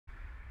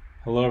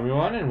Hello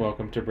everyone and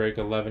welcome to break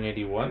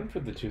 1181 for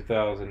the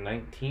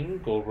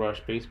 2019 Gold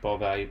Rush Baseball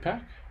Value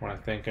Pack. I want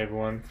to thank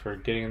everyone for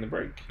getting in the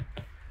break.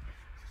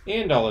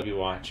 And all of you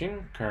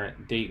watching.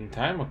 Current date and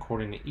time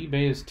according to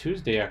eBay is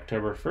Tuesday,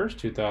 October 1st,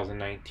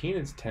 2019.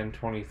 It's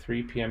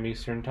 10:23 p.m.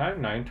 Eastern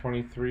Time,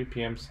 9:23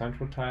 p.m.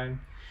 Central Time,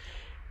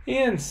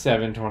 and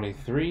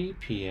 7:23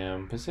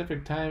 p.m.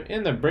 Pacific Time.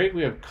 In the break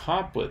we have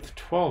Comp with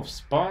 12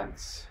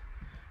 spots.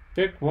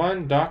 Pick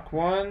 1, Doc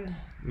 1,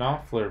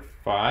 Knopfler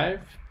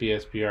 5,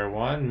 BSBR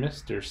 1,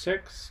 Mr.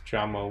 6,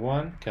 Jamo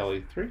 1,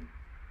 Kelly 3.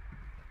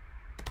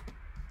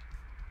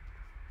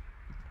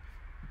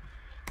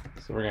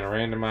 So we're going to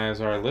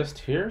randomize our list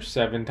here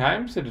 7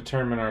 times to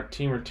determine our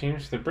team or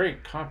teams for the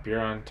break. Comp, you're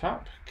on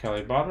top.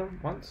 Kelly bottom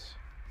once,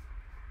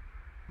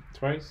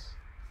 twice,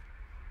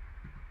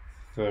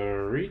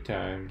 3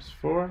 times,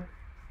 4,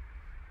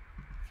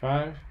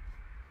 5,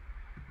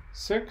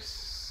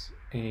 6.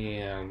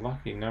 And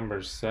lucky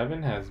number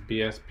 7 has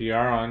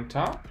BSBR on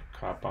top,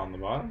 Cop on the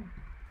bottom.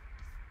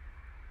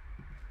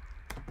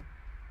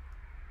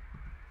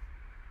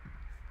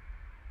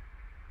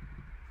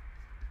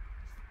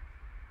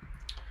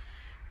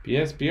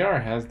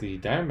 BSBR has the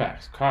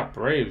Diamondbacks, Cop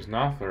Braves,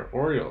 Knopfler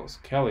Orioles,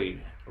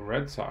 Kelly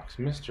Red Sox,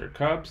 Mr.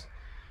 Cubs,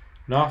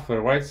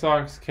 Knopfler White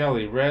Sox,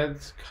 Kelly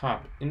Reds,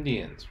 Cop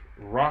Indians,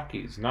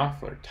 Rockies,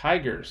 Knopfler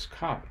Tigers,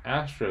 Cop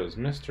Astros,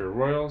 Mr.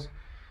 Royals,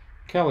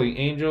 Kelly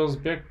Angels,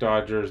 Bic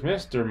Dodgers,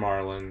 Mr.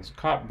 Marlins,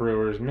 Cop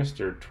Brewers,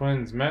 Mr.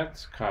 Twins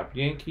Mets, Cop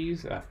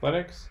Yankees,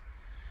 Athletics,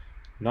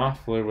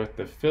 Knopfler with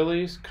the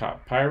Phillies,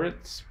 Cop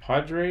Pirates,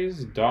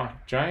 Padres,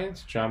 Doc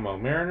Giants,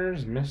 Jamo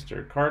Mariners,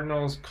 Mr.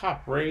 Cardinals,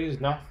 Cop Rays,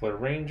 Knopfler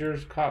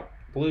Rangers, Cop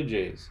Blue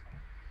Jays,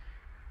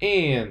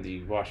 and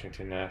the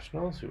Washington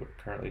Nationals, who are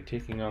currently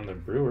taking on the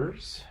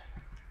Brewers.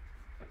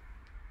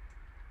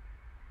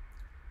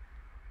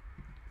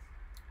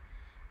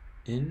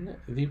 In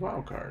the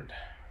wild card.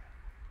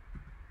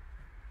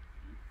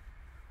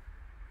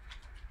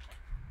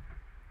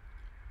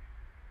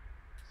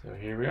 So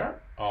here we are,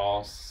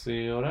 all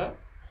sealed up.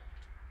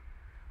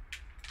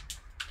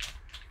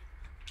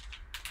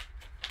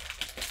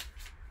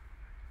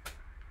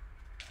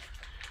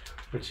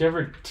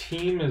 Whichever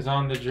team is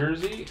on the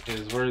jersey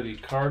is where the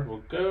card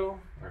will go.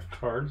 Our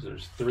cards,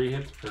 there's 3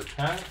 hits per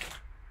pack.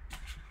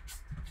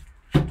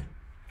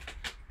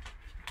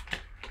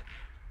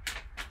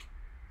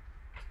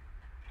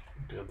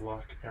 Good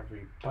luck,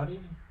 everybody.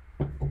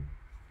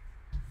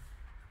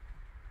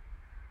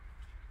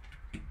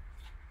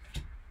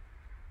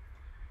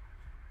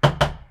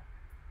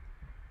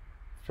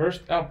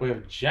 First up, we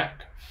have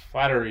Jack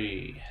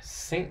Flattery,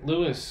 St.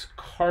 Louis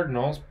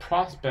Cardinals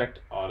Prospect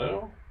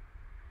Auto,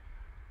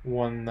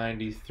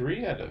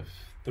 193 out of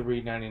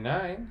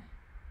 399.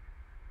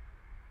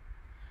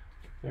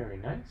 Very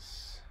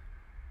nice.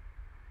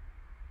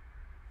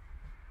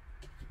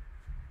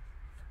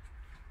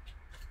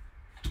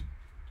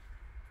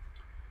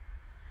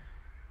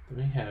 Then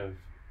we have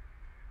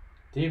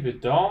David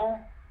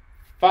Dahl,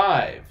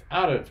 5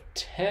 out of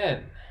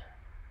 10.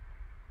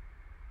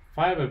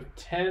 5 of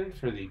 10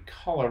 for the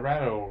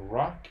Colorado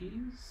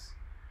Rockies.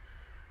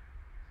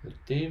 The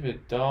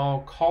David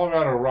Dahl,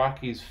 Colorado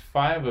Rockies,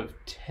 5 of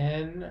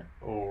 10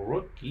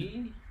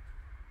 rookie.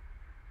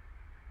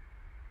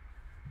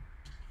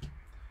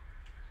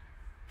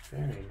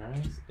 Very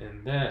nice.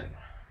 And then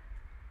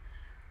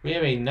we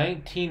have a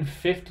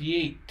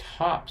 1958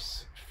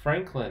 Topps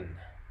Franklin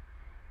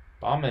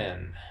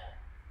Baumann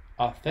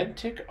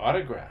authentic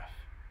autograph.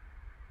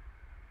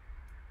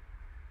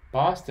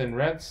 Boston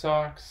Red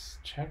Sox,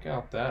 check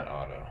out that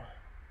auto.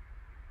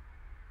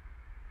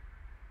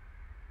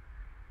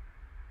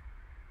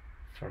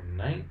 From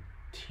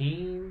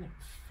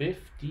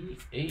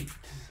 1958,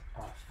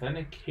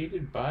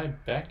 authenticated by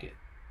Beckett.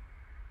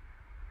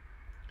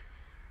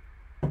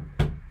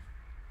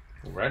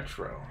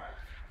 Retro.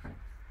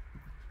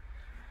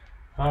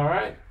 All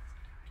right.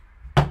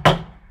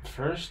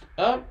 First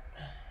up,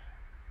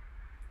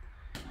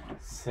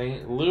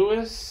 St.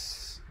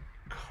 Louis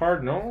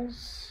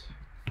Cardinals.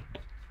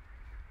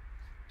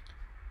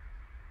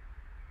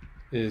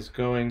 Is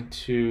going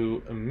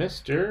to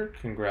Mr.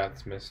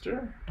 Congrats,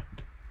 Mr.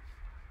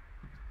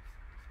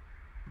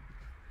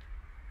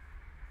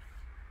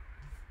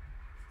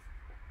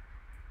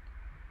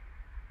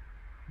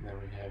 Then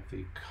we have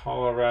the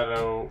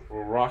Colorado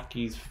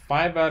Rockies,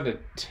 5 out of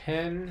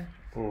 10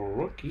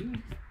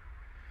 rookie.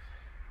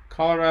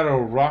 Colorado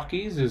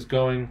Rockies is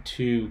going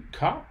to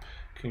Cop.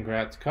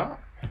 Congrats,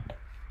 Cop.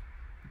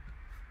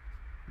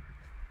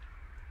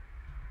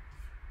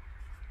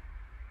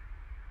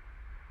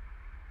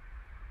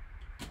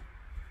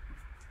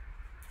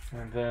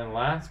 And then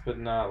last but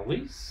not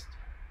least,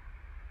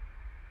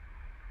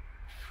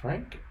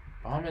 Frank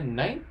Baumann,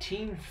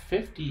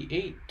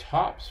 1958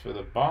 Topps for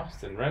the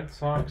Boston Red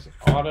Sox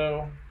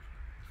auto.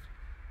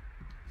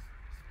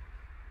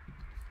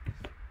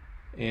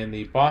 And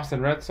the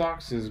Boston Red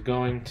Sox is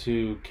going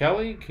to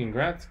Kelly.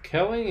 Congrats,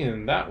 Kelly.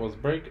 And that was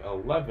break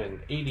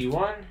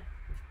 1181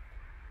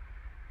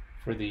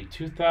 for the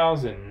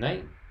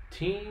 2019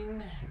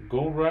 Teen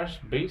Gold Rush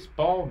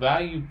Baseball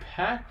Value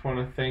Pack. Want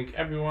to thank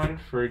everyone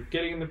for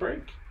getting the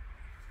break.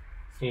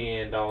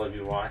 And all of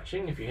you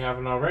watching, if you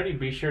haven't already,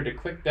 be sure to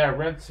click that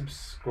red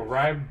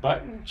subscribe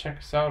button. Check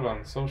us out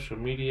on social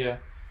media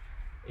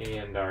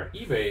and our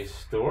eBay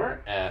store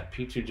at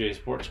P2J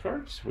Sports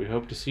Cards. We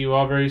hope to see you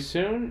all very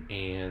soon,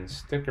 and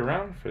stick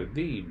around for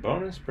the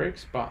bonus break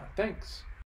spot. Thanks.